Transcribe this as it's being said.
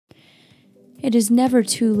It is never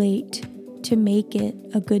too late to make it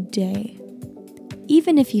a good day.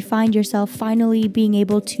 Even if you find yourself finally being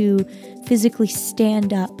able to physically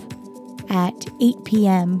stand up at 8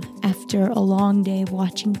 p.m. after a long day of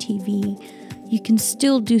watching TV, you can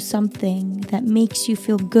still do something that makes you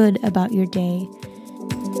feel good about your day.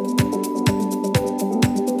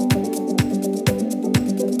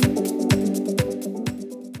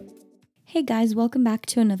 Hey guys, welcome back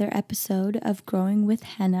to another episode of Growing with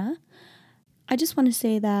Henna. I just want to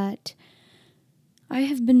say that I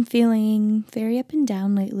have been feeling very up and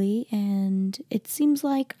down lately, and it seems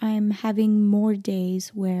like I'm having more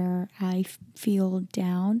days where I feel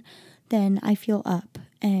down than I feel up.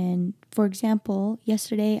 And for example,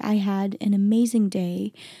 yesterday I had an amazing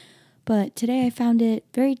day, but today I found it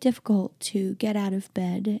very difficult to get out of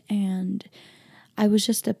bed, and I was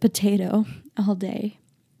just a potato all day.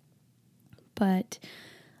 But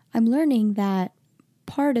I'm learning that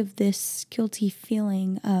part of this guilty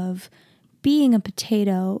feeling of being a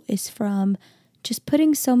potato is from just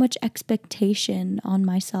putting so much expectation on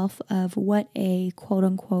myself of what a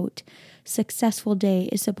quote-unquote successful day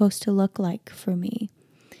is supposed to look like for me.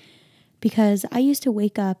 Because I used to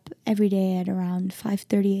wake up every day at around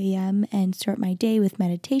 5:30 a.m. and start my day with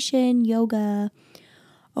meditation, yoga,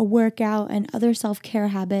 a workout, and other self-care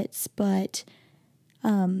habits,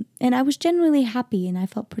 and I was genuinely happy and I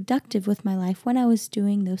felt productive with my life when I was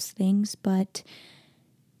doing those things, but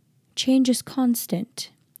change is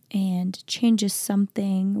constant, and change is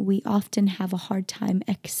something we often have a hard time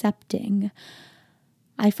accepting.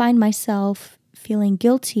 I find myself feeling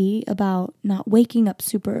guilty about not waking up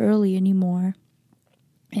super early anymore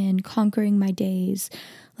and conquering my days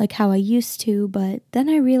like how I used to, but then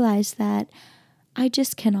I realized that I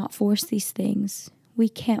just cannot force these things. We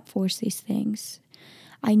can't force these things.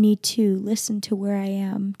 I need to listen to where I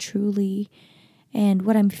am truly and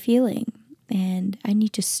what I'm feeling. And I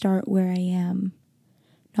need to start where I am,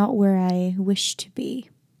 not where I wish to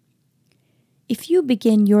be. If you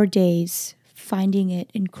begin your days finding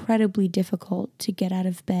it incredibly difficult to get out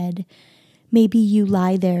of bed, maybe you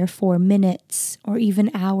lie there for minutes or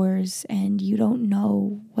even hours and you don't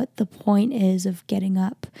know what the point is of getting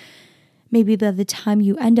up. Maybe by the time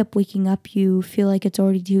you end up waking up, you feel like it's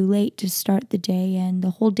already too late to start the day and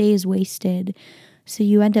the whole day is wasted. So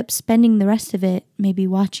you end up spending the rest of it maybe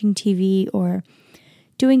watching TV or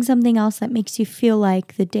doing something else that makes you feel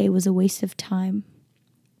like the day was a waste of time.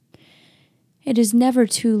 It is never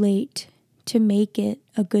too late to make it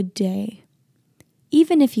a good day.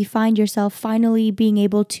 Even if you find yourself finally being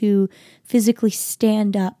able to physically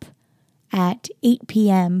stand up at 8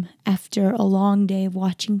 p.m. after a long day of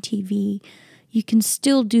watching TV, you can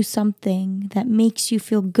still do something that makes you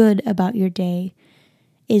feel good about your day.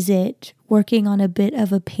 Is it working on a bit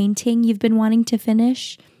of a painting you've been wanting to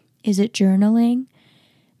finish? Is it journaling?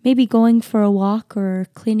 Maybe going for a walk or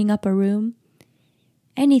cleaning up a room?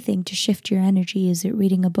 Anything to shift your energy. Is it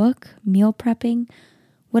reading a book, meal prepping?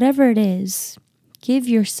 Whatever it is, give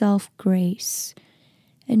yourself grace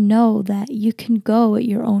and know that you can go at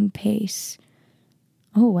your own pace.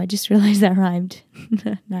 Oh, I just realized that rhymed.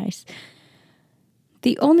 Nice.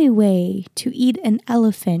 The only way to eat an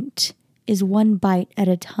elephant is one bite at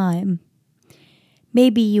a time.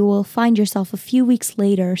 Maybe you will find yourself a few weeks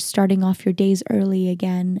later starting off your days early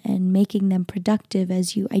again and making them productive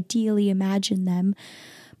as you ideally imagine them.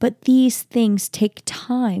 But these things take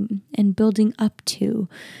time and building up to.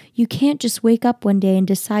 You can't just wake up one day and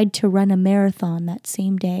decide to run a marathon that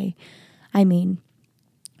same day. I mean,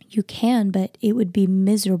 you can, but it would be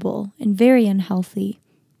miserable and very unhealthy.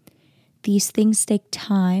 These things take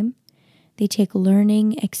time. They take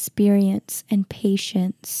learning, experience, and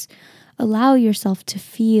patience. Allow yourself to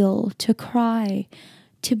feel, to cry,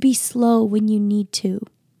 to be slow when you need to.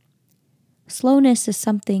 Slowness is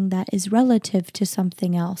something that is relative to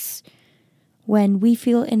something else. When we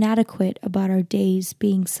feel inadequate about our days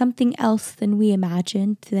being something else than we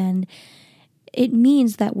imagined, then it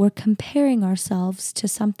means that we're comparing ourselves to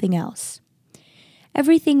something else.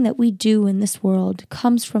 Everything that we do in this world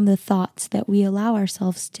comes from the thoughts that we allow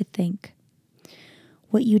ourselves to think.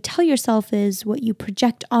 What you tell yourself is what you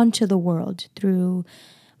project onto the world through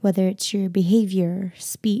whether it's your behavior,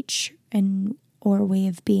 speech, or way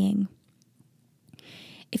of being.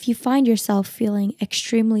 If you find yourself feeling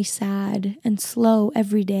extremely sad and slow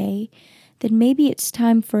every day, then maybe it's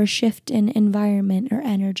time for a shift in environment or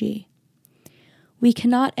energy. We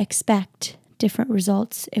cannot expect different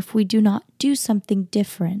results if we do not do something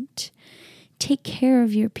different. Take care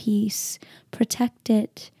of your peace, protect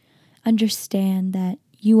it, understand that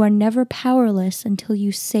you are never powerless until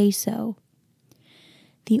you say so.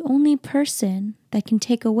 The only person that can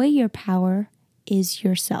take away your power is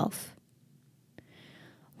yourself.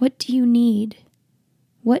 What do you need?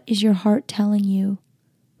 What is your heart telling you?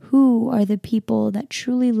 Who are the people that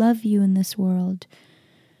truly love you in this world?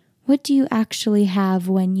 What do you actually have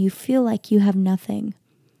when you feel like you have nothing?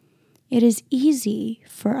 It is easy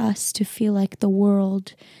for us to feel like the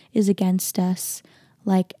world is against us,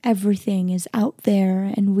 like everything is out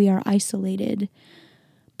there and we are isolated.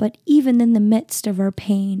 But even in the midst of our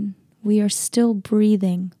pain, we are still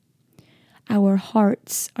breathing. Our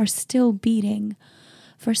hearts are still beating.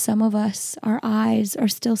 For some of us, our eyes are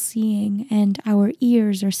still seeing and our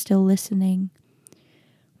ears are still listening.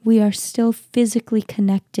 We are still physically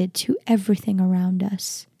connected to everything around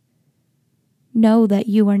us. Know that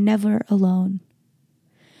you are never alone,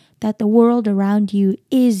 that the world around you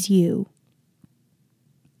is you.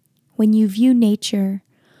 When you view nature,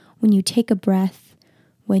 when you take a breath,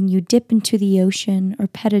 when you dip into the ocean or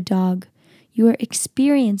pet a dog, you are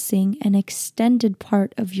experiencing an extended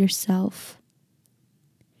part of yourself.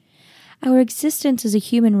 Our existence as a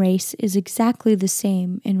human race is exactly the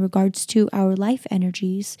same in regards to our life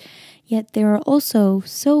energies, yet they are also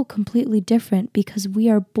so completely different because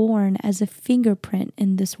we are born as a fingerprint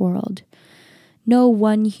in this world. No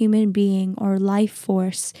one human being or life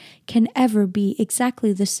force can ever be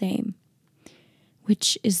exactly the same,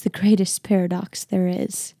 which is the greatest paradox there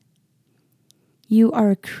is. You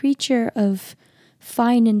are a creature of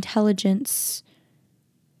fine intelligence.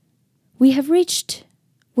 We have reached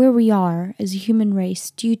where we are as a human race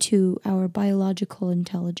due to our biological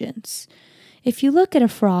intelligence. If you look at a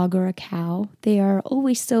frog or a cow, they are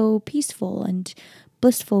always so peaceful and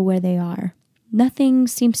blissful where they are. Nothing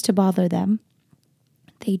seems to bother them.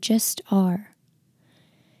 They just are.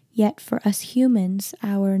 Yet for us humans,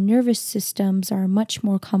 our nervous systems are much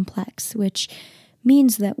more complex, which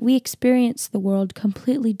means that we experience the world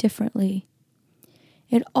completely differently.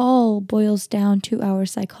 It all boils down to our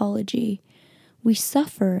psychology. We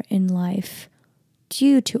suffer in life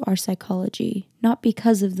due to our psychology, not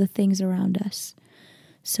because of the things around us.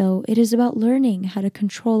 So it is about learning how to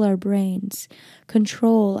control our brains,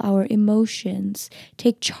 control our emotions,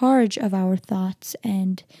 take charge of our thoughts,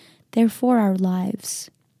 and therefore our lives.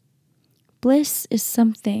 Bliss is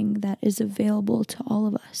something that is available to all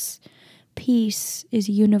of us. Peace is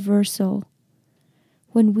universal.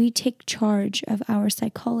 When we take charge of our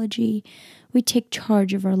psychology, we take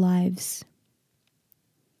charge of our lives.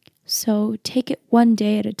 So take it one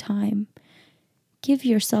day at a time. Give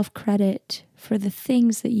yourself credit for the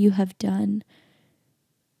things that you have done.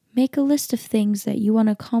 Make a list of things that you want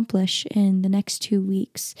to accomplish in the next 2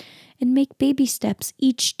 weeks and make baby steps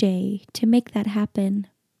each day to make that happen.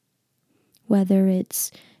 Whether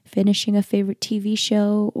it's finishing a favorite TV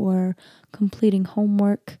show or completing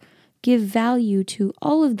homework, give value to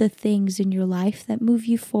all of the things in your life that move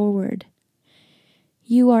you forward.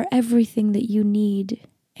 You are everything that you need,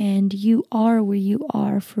 and you are where you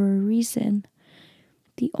are for a reason.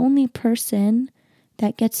 The only person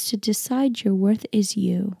that gets to decide your worth is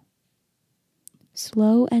you.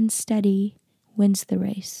 Slow and steady wins the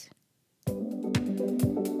race.